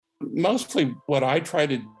mostly what I try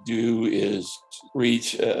to do is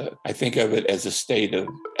reach, I think of it as a state of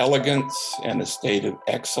elegance and a state of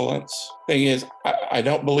excellence. Thing is, I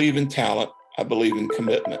don't believe in talent. I believe in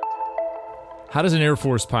commitment. How does an Air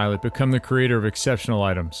Force pilot become the creator of exceptional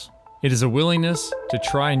items? It is a willingness to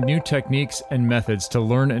try new techniques and methods to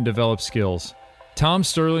learn and develop skills. Tom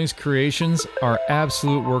Sterling's creations are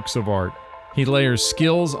absolute works of art. He layers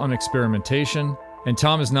skills on experimentation, and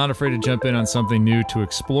Tom is not afraid to jump in on something new to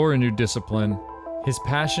explore a new discipline. His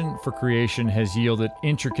passion for creation has yielded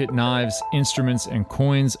intricate knives, instruments, and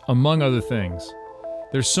coins, among other things.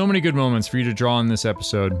 There's so many good moments for you to draw in this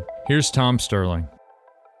episode. Here's Tom Sterling.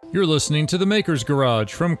 You're listening to The Maker's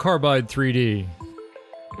Garage from Carbide 3D.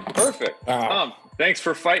 Perfect. Tom, thanks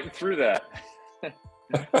for fighting through that.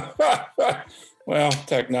 Well,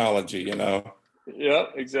 technology, you know.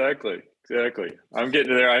 Yep, exactly. I'm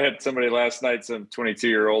getting there. I had somebody last night, some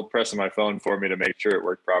 22-year-old, pressing my phone for me to make sure it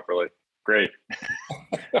worked properly. Great.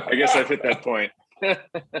 I guess I've hit that point.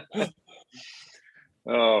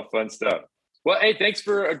 Oh, fun stuff. Well, hey, thanks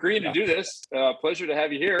for agreeing to do this. Pleasure to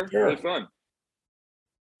have you here. Sure. Really fun.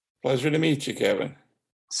 Pleasure to meet you, Kevin.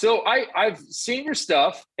 So I've seen your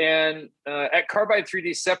stuff, and at Carbide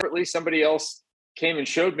 3D separately, somebody else came and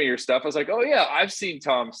showed me your stuff. I was like, oh yeah, I've seen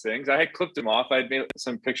Tom's things. I had clipped them off. I had made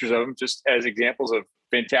some pictures of them just as examples of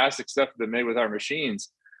fantastic stuff that made with our machines.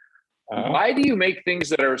 Why do you make things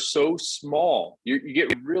that are so small? You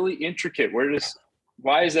get really intricate.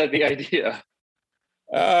 Why is that the idea?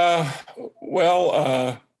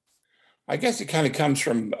 Well, I guess it kind of comes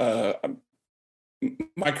from,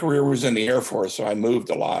 my career was in the Air Force, so I moved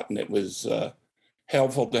a lot, and it was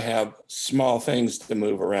helpful to have small things to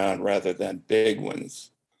move around rather than big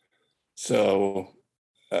ones. So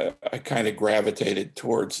I kind of gravitated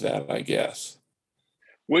towards that, I guess.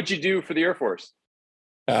 What'd you do for the Air Force?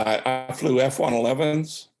 I flew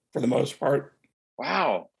F-111s for the most part.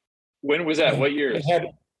 Wow. When was that? What years?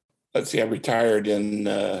 I retired in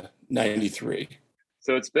 93.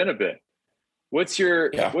 So it's been a bit. What's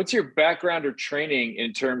your background or training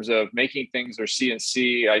in terms of making things or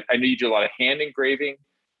CNC? I know you do a lot of hand engraving.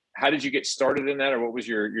 How did you get started in that, or what was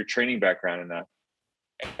your training background in that?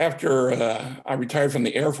 After I retired from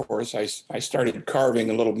the Air Force, I started carving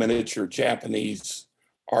a little miniature Japanese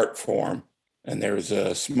art form, and there was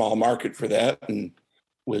a small market for that, and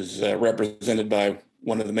was represented by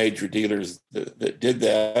one of the major dealers that did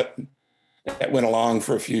that. That went along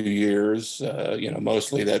for a few years.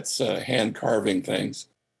 Mostly that's hand carving things.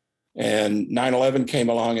 And 9/11 came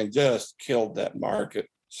along and just killed that market.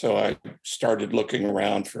 So I started looking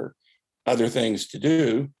around for other things to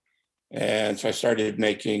do. And so I started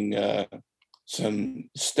making some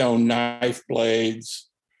stone knife blades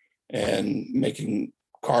and making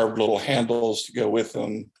carved little handles to go with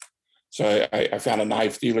them. So I found a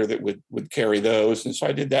knife dealer that would carry those. And so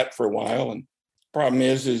I did that for a while. And problem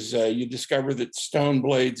is you discover that stone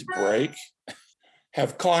blades break.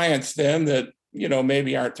 Have clients then that,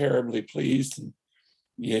 maybe aren't terribly pleased. And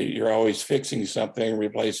you're always fixing something,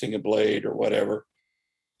 replacing a blade or whatever.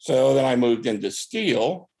 So then I moved into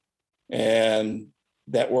steel, and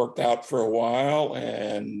that worked out for a while.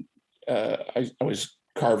 And I was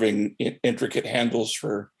carving intricate handles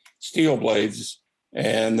for steel blades.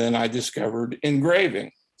 And then I discovered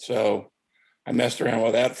engraving. So I messed around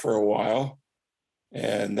with that for a while.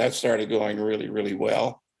 And that started going really, really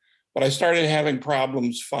well. But I started having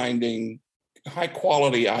problems finding high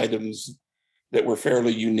quality items that were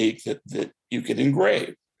fairly unique that you could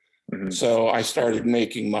engrave. Mm-hmm. So I started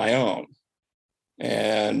making my own.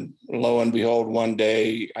 And lo and behold, one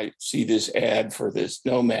day I see this ad for this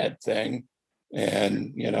Nomad thing.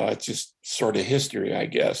 And, it's just sort of history, I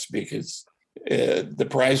guess, because the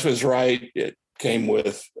price was right. It came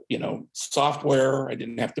with, software. I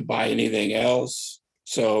didn't have to buy anything else.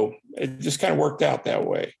 So it just kind of worked out that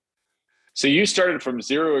way. So you started from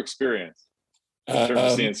zero experience in terms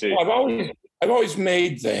of CNC. Well, I've always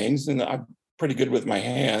made things, and I'm pretty good with my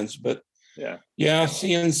hands. But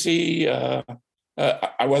CNC.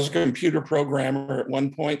 I was a computer programmer at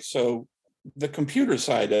one point, so the computer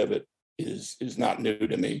side of it is not new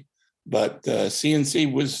to me. But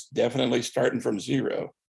CNC was definitely starting from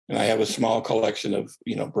zero. And I have a small collection of,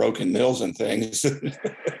 broken mills and things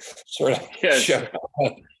sort of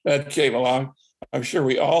that came along. I'm sure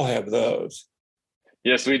we all have those.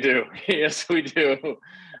 Yes, we do. Yes, we do.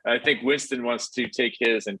 I think Winston wants to take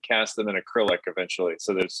his and cast them in acrylic eventually.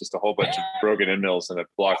 So there's just a whole bunch of broken end mills and a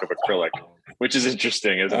block of acrylic, which is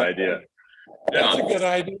interesting as an idea. That's a good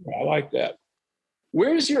idea. I like that.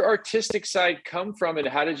 Where does your artistic side come from, and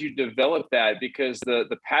how did you develop that? Because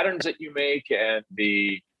the patterns that you make and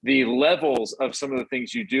the the levels of some of the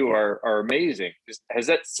things you do are amazing. Has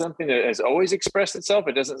that something that has always expressed itself?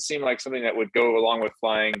 It doesn't seem like something that would go along with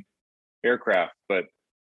flying aircraft, but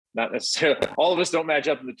not necessarily. All of us don't match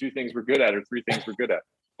up in the two things we're good at or three things we're good at.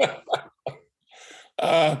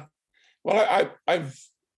 I've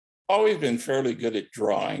always been fairly good at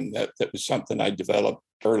drawing. That was something I developed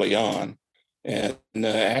early on, and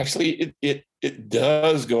actually it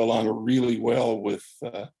does go along really well with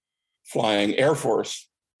flying Air Force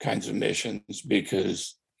kinds of missions,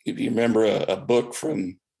 because if you remember a book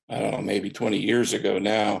from, I don't know, maybe 20 years ago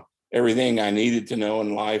now, everything I needed to know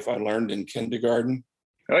in life I learned in kindergarten.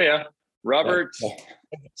 Oh yeah, Robert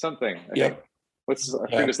something. Yep. I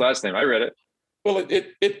forget his last name. I read it. Well,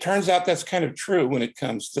 it turns out that's kind of true when it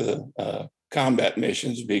comes to combat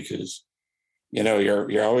missions, because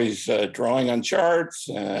you're always drawing on charts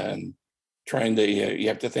and trying to, you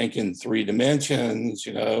have to think in 3 dimensions,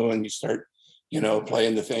 and you start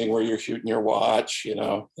playing the thing where you're shooting your watch,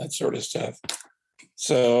 that sort of stuff.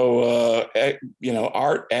 So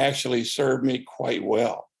art actually served me quite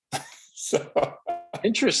well. So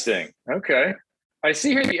interesting. Okay. I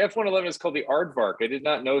see here the F-111 is called the aardvark. I did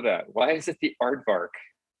not know that. Why is it the aardvark?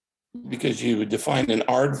 Because you would define an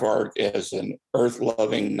aardvark as an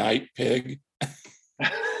earth-loving night pig.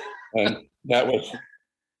 And that was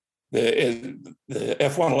the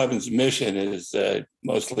F-111's mission is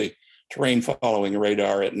mostly terrain following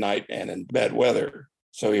radar at night and in bad weather.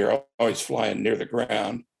 So you're always flying near the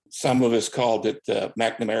ground. Some of us called it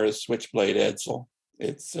McNamara's Switchblade Edsel.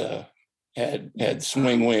 It's had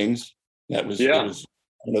swing wings. It was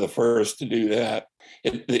one of the first to do that.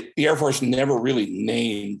 The Air Force never really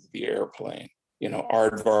named the airplane.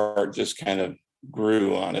 Aardvark just kind of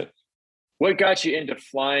grew on it. What got you into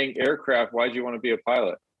flying aircraft? Why did you want to be a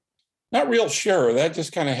pilot? Not real sure. That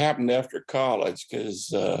just kind of happened after college,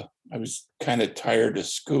 because I was kind of tired of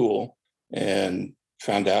school and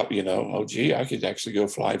found out, oh, gee, I could actually go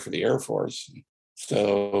fly for the Air Force.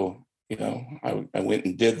 So, I went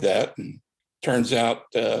and did that. And turns out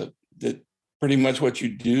that pretty much what you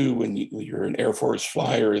do when you're an Air Force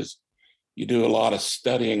flyer is you do a lot of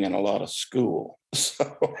studying and a lot of school.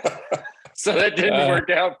 So that didn't work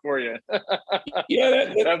out for you.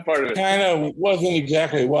 Yeah, that part of it kind of wasn't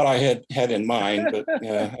exactly what I had in mind, but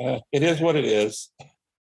it is what it is.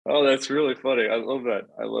 Oh, that's really funny. I love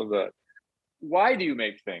that. Why do you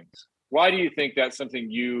make things? Why do you think that's something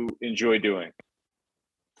you enjoy doing?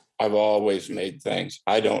 I've always made things.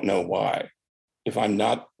 I don't know why. If I'm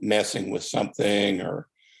not messing with something or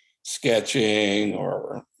sketching,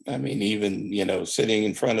 or even sitting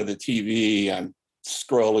in front of the TV, I'm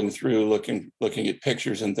scrolling through, looking at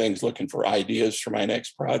pictures and things, looking for ideas for my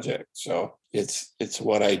next project. So it's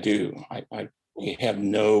what I do. I have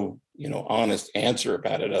no honest answer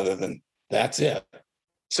about it other than that's it.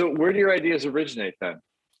 So where do your ideas originate then?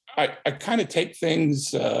 I kind of take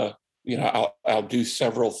things. I'll do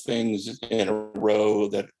several things in a row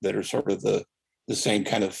that are sort of the same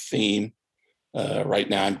kind of theme. Right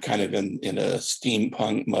now, I'm kind of in a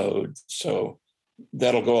steampunk mode, so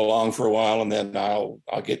that'll go along for a while, and then I'll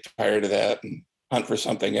get tired of that and hunt for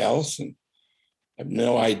something else. And I have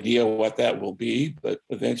no idea what that will be, but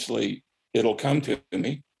eventually it'll come to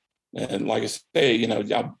me. And like I say,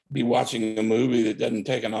 I'll be watching a movie that doesn't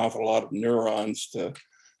take an awful lot of neurons to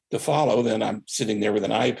follow. Then I'm sitting there with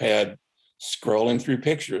an iPad scrolling through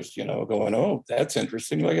pictures, going, oh, that's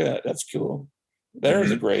interesting. Look at that. That's cool.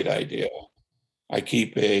 There's a great idea. I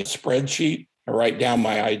keep a spreadsheet. I write down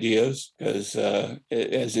my ideas, because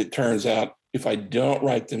as it turns out, if I don't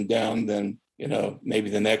write them down, then, maybe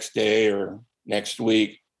the next day or next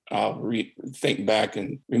week, I'll think back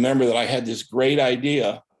and remember that I had this great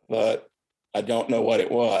idea, but I don't know what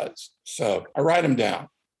it was. So I write them down.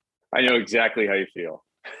 I know exactly how you feel.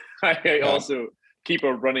 I also keep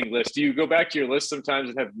a running list. Do you go back to your list sometimes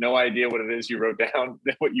and have no idea what it is you wrote down,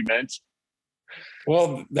 what you meant?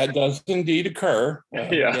 Well, that does indeed occur.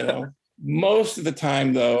 Most of the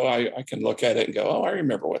time, though, I can look at it and go, oh, I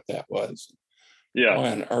remember what that was. Yeah.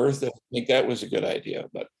 Why on earth I think that was a good idea?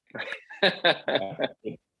 But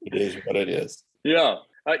it is what it is. Yeah.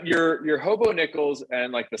 Your hobo nickels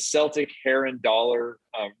and like the Celtic heron dollar,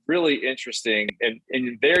 really interesting. And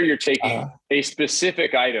there you're taking a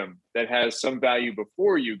specific item that has some value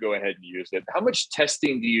before you go ahead and use it. How much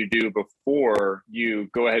testing do you do before you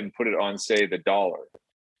go ahead and put it on, say, the dollar?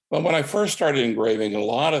 Well, when I first started engraving, a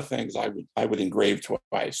lot of things I would engrave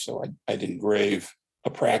twice. So I'd engrave a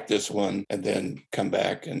practice one and then come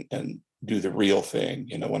back and do the real thing,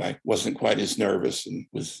 when I wasn't quite as nervous and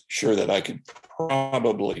was sure that I could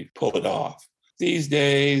probably pull it off. These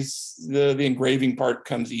days, the engraving part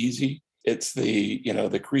comes easy. It's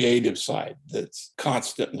the creative side that's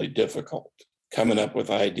constantly difficult, coming up with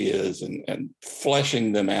ideas and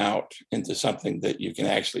fleshing them out into something that you can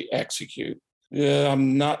actually execute.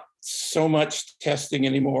 I'm not so much testing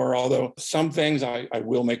anymore, although some things I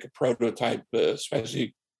will make a prototype,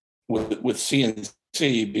 especially with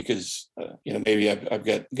CNC, because maybe I've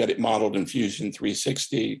got it modeled in Fusion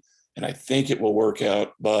 360 and I think it will work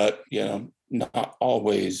out, but not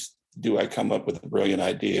always do I come up with a brilliant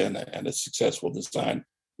idea and a successful design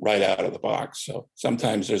right out of the box. So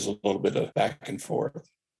sometimes there's a little bit of back and forth.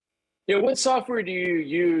 Yeah, what software do you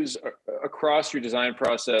use across your design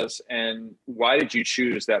process, and why did you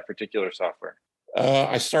choose that particular software?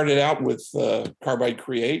 I started out with Carbide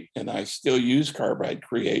Create, and I still use Carbide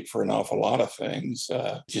Create for an awful lot of things.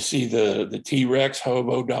 Did you see the T-Rex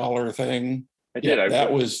hobo dollar thing? I did. Yeah,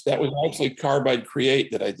 that was actually Carbide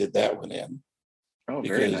Create that I did that one in. Oh,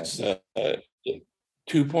 very nice. Because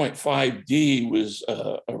 2.5D was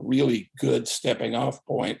a really good stepping off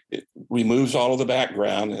point. It removes all of the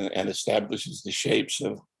background and establishes the shapes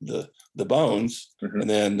of the bones. Mm-hmm. And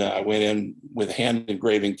then I went in with hand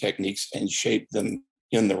engraving techniques and shaped them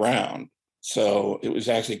in the round. So it was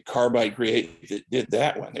actually Carbide Create that did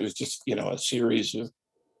that one. It was just, a series of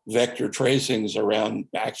vector tracings around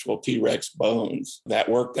actual T-Rex bones. That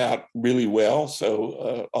worked out really well.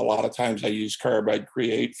 So a lot of times I use Carbide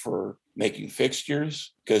Create for making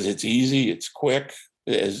fixtures because it's easy, it's quick.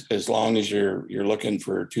 As long as you're looking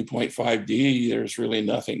for 2.5D, there's really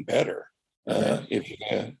nothing better.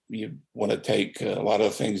 If you want to take a lot of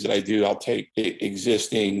the things that I do, I'll take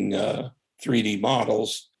existing 3D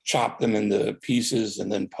models, chop them into pieces,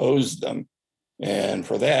 and then pose them. And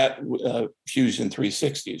for that, Fusion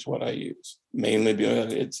 360 is what I use, mainly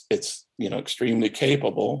because it's extremely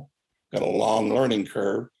capable, got a long learning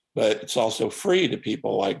curve, but it's also free to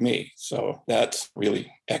people like me. So that's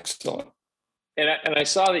really excellent. And I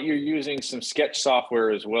saw that you're using some sketch software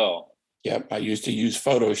as well. Yep, I used to use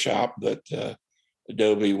Photoshop, but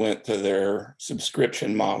Adobe went to their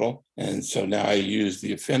subscription model. And so now I use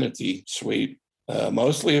the Affinity suite.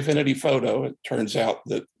 Mostly Affinity Photo. It turns out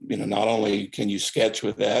that not only can you sketch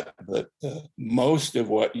with that, but most of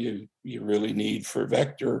what you really need for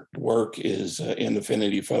vector work is in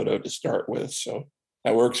Affinity Photo to start with. So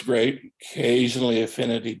that works great. Occasionally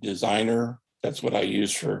Affinity Designer. That's what I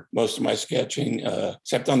use for most of my sketching.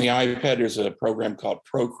 Except on the iPad, there's a program called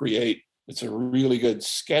Procreate. It's a really good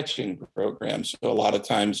sketching program. So a lot of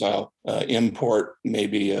times I'll import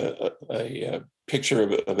maybe a picture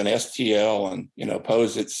of an STL and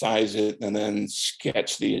pose it, size it, and then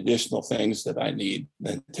sketch the additional things that I need.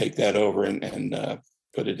 Then take that over and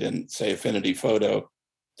put it in, say, Affinity Photo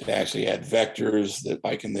to actually add vectors that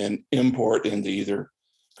I can then import into either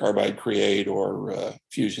Carbide Create or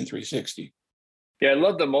Fusion 360. Yeah, I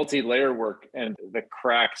love the multi-layer work and the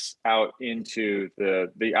cracks out into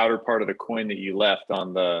the outer part of the coin that you left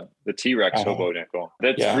on the T-Rex hobo nickel.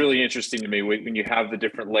 That's really interesting to me when you have the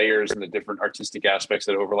different layers and the different artistic aspects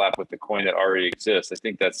that overlap with the coin that already exists. I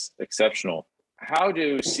think that's exceptional. How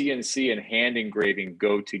do CNC and hand engraving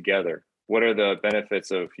go together? What are the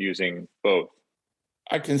benefits of using both?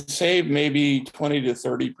 I can save maybe 20 to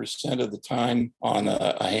 30% of the time on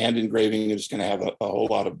a hand engraving. It's going to have a whole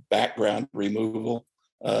lot of background removal.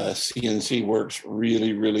 CNC works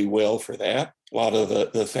really, really well for that. A lot of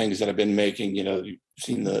the things that I've been making, you've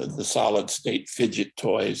seen the solid state fidget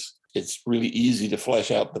toys. It's really easy to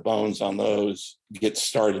flesh out the bones on those, get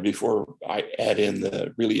started before I add in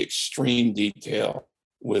the really extreme detail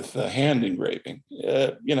with hand engraving.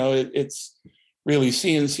 It's really,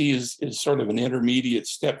 CNC is sort of an intermediate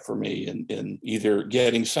step for me in either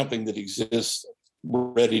getting something that exists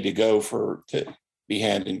ready to go to be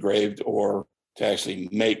hand engraved or to actually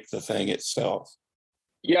make the thing itself.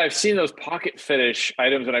 Yeah, I've seen those pocket fetish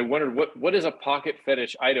items, and I wondered what is a pocket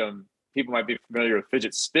fetish item? People might be familiar with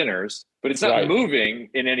fidget spinners, but it's not moving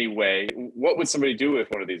in any way. What would somebody do with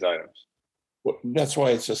one of these items? Well, that's why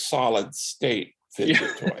it's a solid state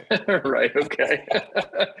fidget toy. Right. Okay.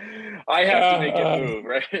 I have to make it move,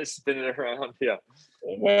 right? Spin it around. Yeah.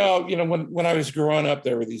 Well, when I was growing up,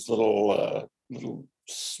 there were these little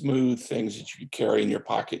smooth things that you could carry in your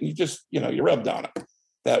pocket, and you just, you rubbed on it.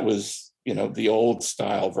 That was, the old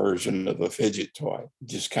style version of a fidget toy.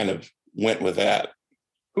 Just kind of went with that.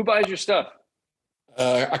 Who buys your stuff?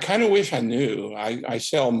 I kind of wish I knew. I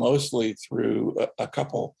sell mostly through a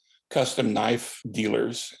couple custom knife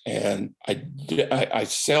dealers, and I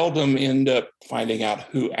seldom end up finding out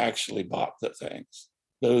who actually bought the things.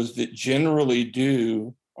 Those that generally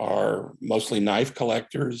do are mostly knife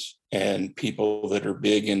collectors and people that are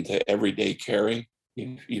big into everyday carry.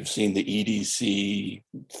 You've seen the EDC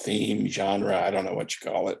theme genre. I don't know what you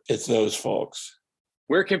call it. It's those folks.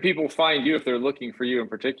 Where can people find you if they're looking for you in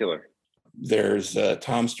particular? There's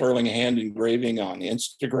Tom Sterling Hand Engraving on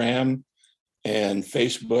Instagram and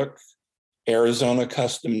Facebook, Arizona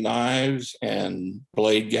Custom Knives, and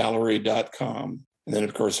bladegallery.com. And then,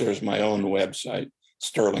 of course, there's my own website,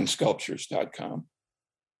 sterlingsculptures.com.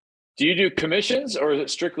 Do you do commissions, or is it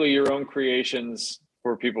strictly your own creations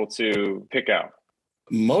for people to pick out?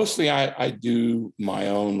 Mostly I do my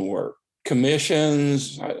own work.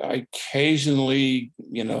 Commissions, I occasionally,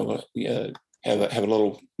 have a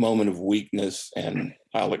little moment of weakness and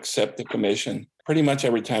I'll accept the commission. Pretty much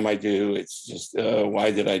every time I do, it's just,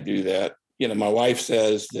 why did I do that? My wife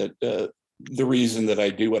says that the reason that I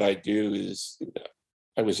do what I do is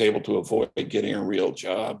I was able to avoid getting a real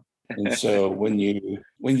job. And so when you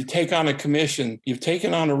take on a commission, you've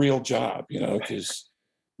taken on a real job, because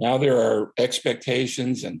now there are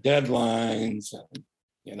expectations and deadlines.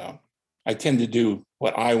 And, I tend to do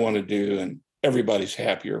what I want to do, and everybody's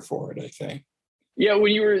happier for it, I think. Yeah,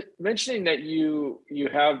 when you were mentioning that you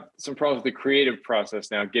have some problems with the creative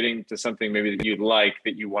process now, getting to something maybe that you'd like,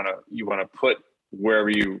 that you want to put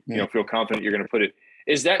wherever you feel confident you're going to put it.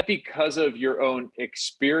 Is that because of your own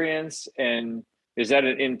experience, and is that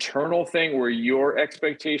an internal thing where your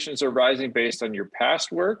expectations are rising based on your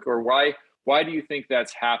past work, or why do you think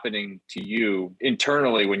that's happening to you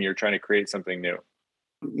internally when you're trying to create something new?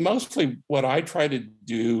 Mostly what I try to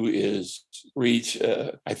do is reach,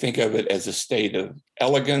 I think of it as a state of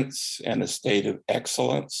elegance and a state of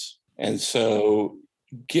excellence. And so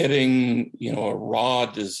getting, a raw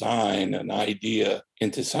design, an idea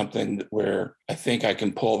into something where I think I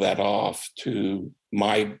can pull that off to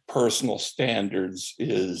my personal standards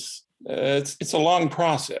is, it's a long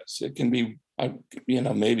process. It can be,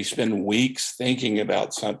 maybe spend weeks thinking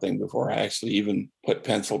about something before I actually even put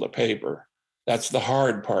pencil to paper. That's the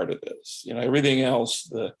hard part of this. Everything else,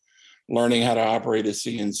 the learning how to operate a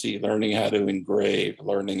CNC, learning how to engrave,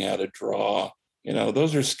 learning how to draw,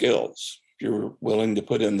 those are skills. If you're willing to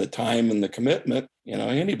put in the time and the commitment,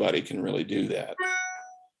 anybody can really do that.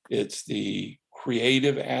 It's the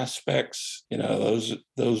creative aspects, those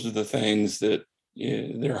are the things that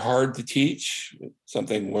they're hard to teach. It's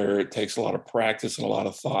something where it takes a lot of practice and a lot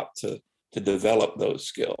of thought to develop those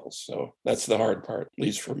skills. So that's the hard part, at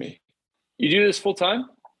least for me. You do this full time?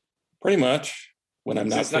 Pretty much, when I'm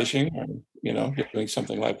not fishing, or, doing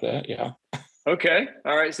something like that. Yeah. Okay.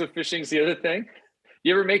 All right. So fishing's the other thing.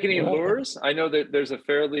 You ever make any lures? I know that there's a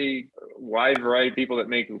fairly wide variety of people that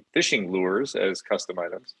make fishing lures as custom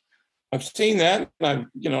items. I've seen that. And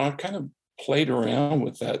I've kind of played around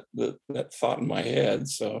with that thought in my head.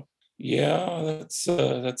 So yeah, that's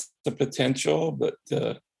the potential. But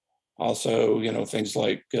also, things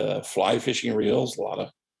like fly fishing reels.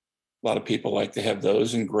 A lot of people like to have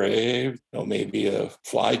those engraved, maybe a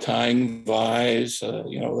fly tying vise,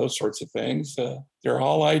 those sorts of things. They're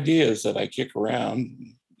all ideas that I kick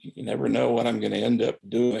around. You never know what I'm going to end up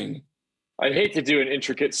doing. I'd hate to do an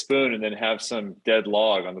intricate spoon and then have some dead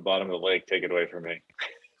log on the bottom of the lake take it away from me.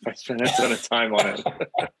 If I spend a ton of time on it.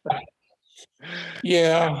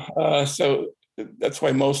 Yeah. So that's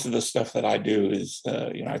why most of the stuff that I do is,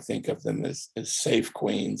 I think of them as safe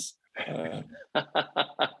queens.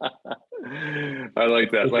 I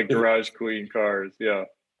like that, like garage queen cars. Yeah.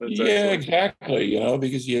 Yeah, exactly.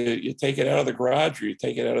 Because you take it out of the garage or you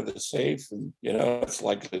take it out of the safe, and it's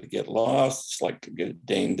likely to get lost. It's likely to get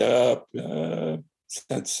dinged up.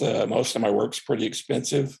 Since most of my work's pretty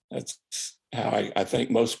expensive, that's how I think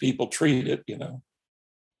most people treat it.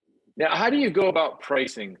 Now, how do you go about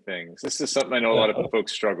pricing things? This is something I know a lot of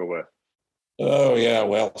folks struggle with. Oh yeah,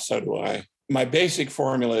 well, so do I. My basic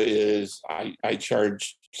formula is I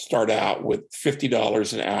start out with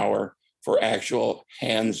 $50 an hour for actual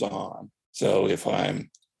hands-on. So if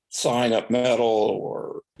I'm sawing up metal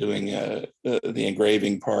or doing the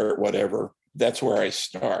engraving part, whatever, that's where I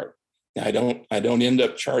start. Now, I don't end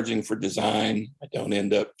up charging for design. I don't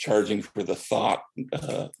end up charging for the thought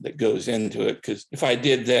that goes into it, because if I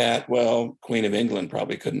did that, well, Queen of England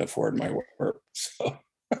probably couldn't afford my work. So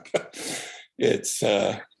it's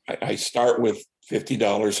I start with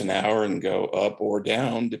 $50 an hour and go up or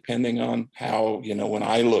down depending on how, when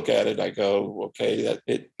I look at it, I go, okay, that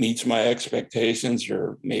it meets my expectations,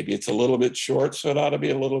 or maybe it's a little bit short, so it ought to be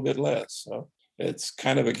a little bit less. So it's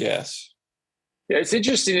kind of a guess. Yeah, it's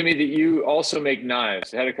interesting to me that you also make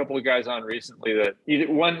knives. I had a couple of guys on recently that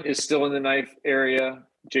one is still in the knife area.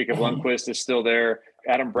 Jacob Lundquist is still there.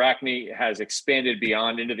 Adam Brackney has expanded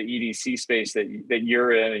beyond into the EDC space that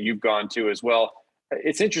you're in and you've gone to as well.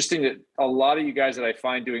 it's interesting that a lot of you guys that I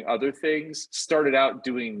find doing other things started out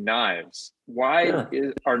doing knives. Why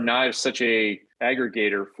are knives such a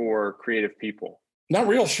aggregator for creative people? Not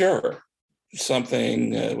real sure.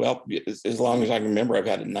 Something, well, as long as I can remember, I've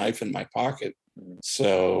had a knife in my pocket.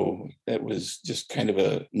 So that was just kind of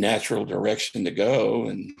a natural direction to go.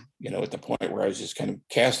 And, at the point where I was just kind of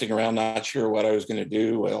casting around, not sure what I was going to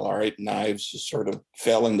do. Well, all right, knives just sort of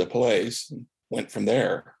fell into place and went from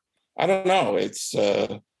there. I don't know. It's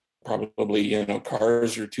probably,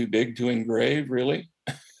 cars are too big to engrave, really.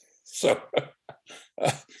 So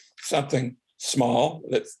something small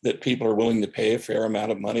that people are willing to pay a fair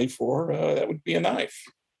amount of money for, that would be a knife.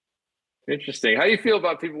 Interesting. How do you feel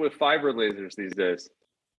about people with fiber lasers these days?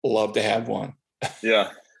 Love to have one.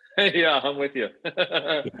 Yeah. Yeah, I'm with you.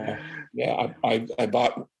 Yeah. I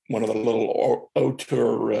bought one of the little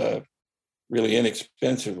Autour really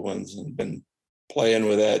inexpensive ones and been playing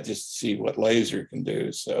with that just to see what laser can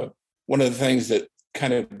do. So one of the things that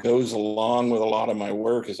kind of goes along with a lot of my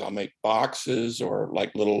work is I'll make boxes or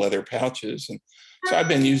like little leather pouches. And so I've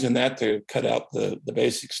been using that to cut out the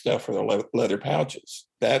basic stuff for the leather pouches.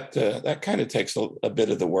 That kind of takes a bit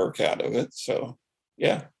of the work out of it. So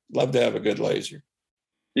yeah, love to have a good laser.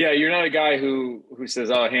 Yeah, you're not a guy who says,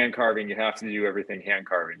 "Oh, hand carving, you have to do everything hand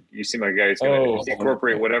carving." You seem like a guy who's going to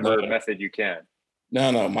incorporate whatever method you can.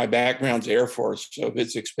 No, my background's Air Force, so if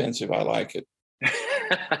it's expensive, I like it.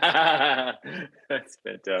 That's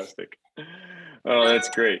fantastic. Oh, that's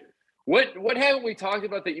great. What haven't we talked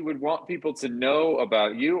about that you would want people to know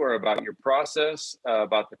about you or about your process,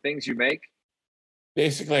 about the things you make?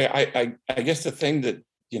 Basically, I guess the thing that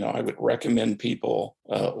I would recommend people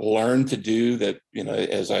learn to do that,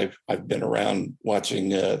 as I've been around watching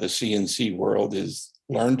the CNC world, is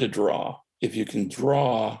learn to draw. If you can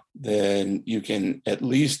draw, then you can at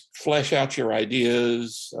least flesh out your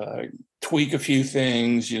ideas, tweak a few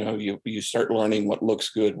things. You start learning what looks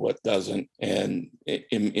good, what doesn't, and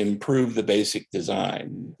improve the basic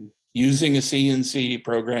design. Using a CNC,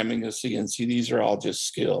 programming a CNC, these are all just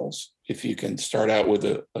skills. If you can start out with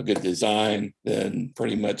a good design, then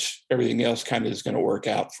pretty much everything else kind of is going to work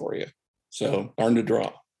out for you. So learn to draw.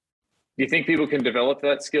 Do you think people can develop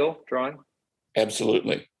that skill, drawing?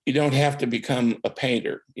 Absolutely. You don't have to become a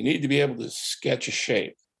painter. You need to be able to sketch a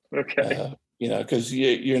shape. Okay. Because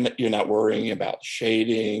you're not worrying about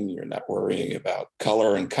shading. You're not worrying about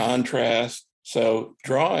color and contrast. So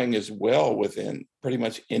drawing is well within pretty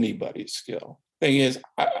much anybody's skill. Thing is,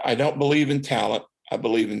 I don't believe in talent. I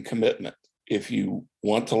believe in commitment. If you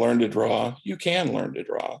want to learn to draw, you can learn to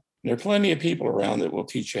draw. There are plenty of people around that will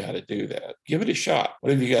teach you how to do that. Give it a shot.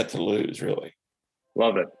 What have you got to lose, really?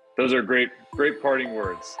 Love it. Those are great parting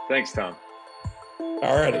words. Thanks, Tom.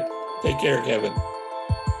 All righty. Take care, Kevin.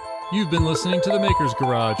 You've been listening to The Maker's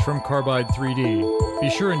Garage from Carbide 3D. Be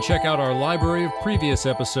sure and check out our library of previous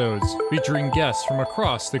episodes featuring guests from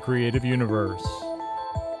across the creative universe.